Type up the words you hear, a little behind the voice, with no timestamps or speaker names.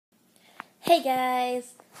Hey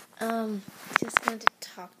guys, just wanted to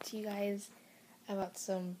talk to you guys about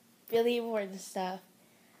some really important stuff.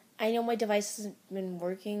 I know my device hasn't been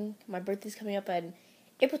working. My birthday's coming up on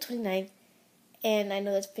April 29th, and I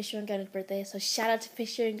know that's Fisher and Gunner's birthday, so shout out to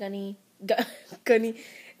Fisher and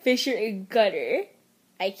Fisher and Gunner.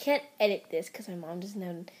 I can't edit this because my mom doesn't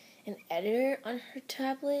have an editor on her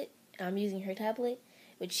tablet, and I'm using her tablet,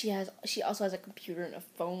 which she also has a computer and a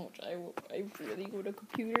phone, which I really want a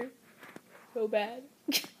computer so bad.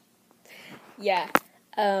 Yeah,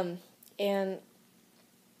 and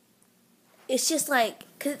it's just like,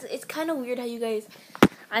 cause it's kind of weird how you guys,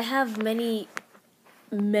 I have many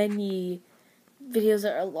videos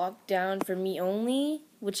that are locked down for me only,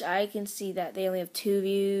 which I can see that they only have 2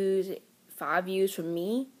 views, 5 views from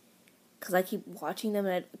me, cause I keep watching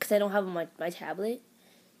them, cause I don't have my tablet,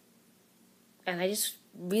 and I just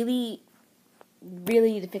really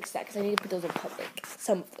need to fix that, cause I need to put those in public,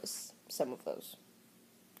 some of those.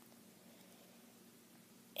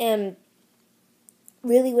 And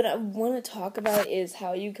really what I want to talk about is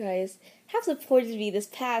how you guys have supported me this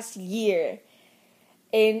past year.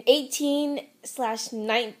 In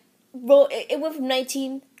 18/9, well, it went from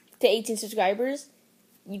 19 to 18 subscribers.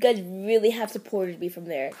 You guys really have supported me from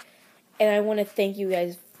there. And I want to thank you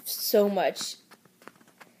guys so much.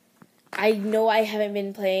 I know I haven't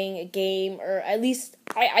been playing a game, or at least,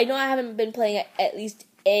 I know I haven't been playing at least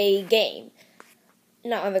a game.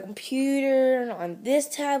 Not on the computer, not on this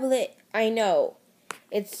tablet. I know.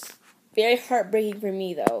 It's very heartbreaking for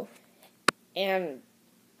me, though. And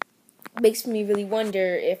makes me really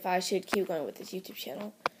wonder if I should keep going with this YouTube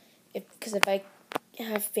channel. Because if I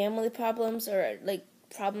have family problems or, like,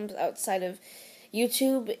 problems outside of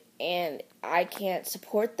YouTube and I can't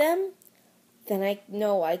support them, then I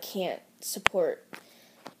know I can't support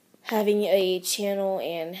having a channel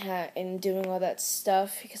and doing all that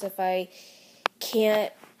stuff. Because if I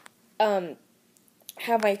can't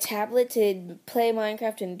have my tablet to play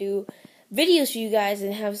Minecraft and do videos for you guys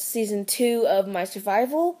and have season 2 of my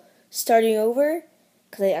survival starting over,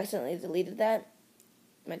 because I accidentally deleted that.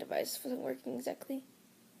 My device wasn't working exactly.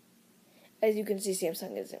 As you can see,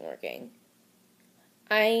 Samsung isn't working.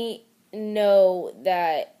 I know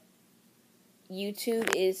that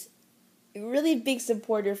YouTube is a really big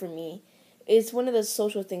supporter for me. It's one of the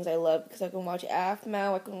social things I love, because I can watch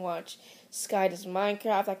AFMAO, I can watch Sky Does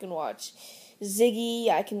Minecraft, I can watch Ziggy,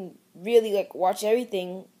 I can really, like, watch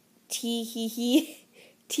everything. Teehee,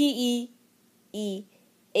 Teehee.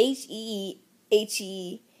 If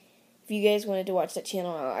you guys wanted to watch that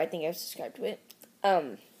channel, I think I've subscribed to it.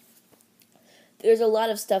 There's a lot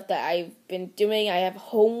of stuff that I've been doing. I have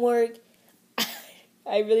homework.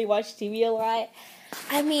 I really watch TV a lot.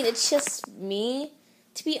 I mean, it's just me,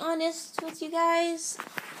 to be honest with you guys.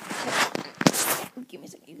 Give me a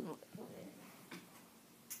second.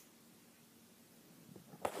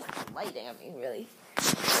 Lighting at me, really.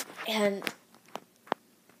 And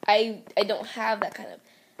I don't have that kind of,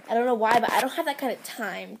 I don't know why, but I don't have that kind of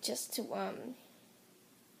time just to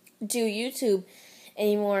do YouTube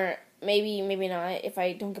anymore. Maybe not if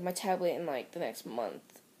I don't get my tablet in, like, the next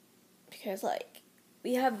month. Because, like,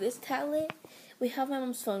 we have this tablet, we have my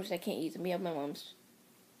mom's phone, which I can't use, and we have my mom's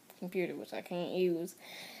computer, which I can't use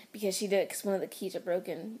because because one of the keys are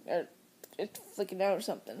broken, or it's flicking out or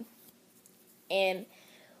something. And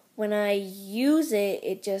when I use it,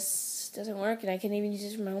 it just doesn't work, and I can't even use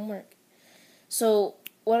it for my homework. So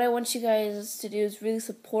what I want you guys to do is really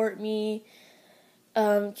support me,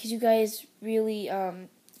 because you guys really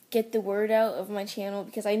get the word out of my channel,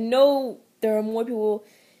 because I know there are more people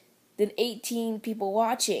than 18 people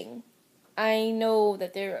watching. I know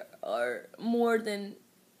that there are more than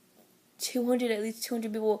at least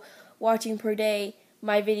 200 people watching per day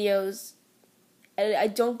my videos, and I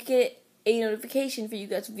don't get a notification for you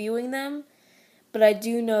guys viewing them, but I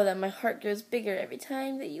do know that my heart grows bigger every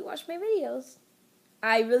time that you watch my videos.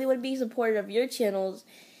 I really want to be supportive of your channels.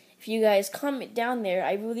 If you guys comment down there,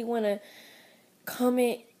 I really want to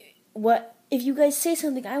comment if you guys say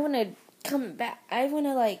something, I want to comment back. I want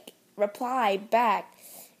to, like, reply back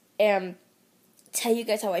and tell you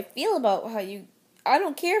guys how I feel about I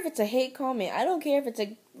don't care if it's a hate comment. I don't care if it's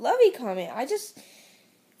a lovey comment. I just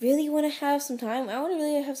really want to have some time. I want to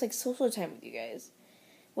really have, like, social time with you guys.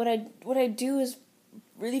 What I do is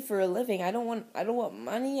really for a living. I don't want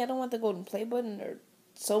money. I don't want the golden play button or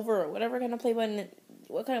silver or whatever kind of play button.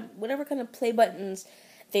 Whatever kind of play buttons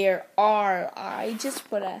there are. I just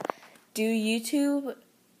want to do YouTube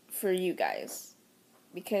for you guys.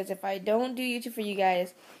 Because if I don't do YouTube for you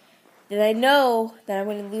guys, then I know that I'm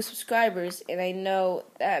going to lose subscribers, and I know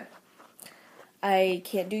that I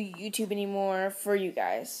can't do YouTube anymore for you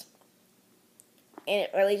guys. and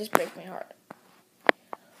it really just breaks my heart.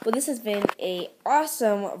 Well, this has been a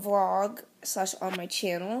awesome vlog / on my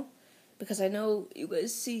channel, because I know you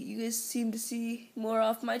guys seem to see more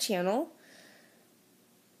off my channel.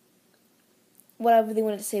 What I really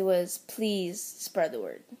wanted to say was, please spread the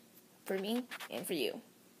word for me and for you.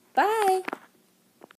 Bye!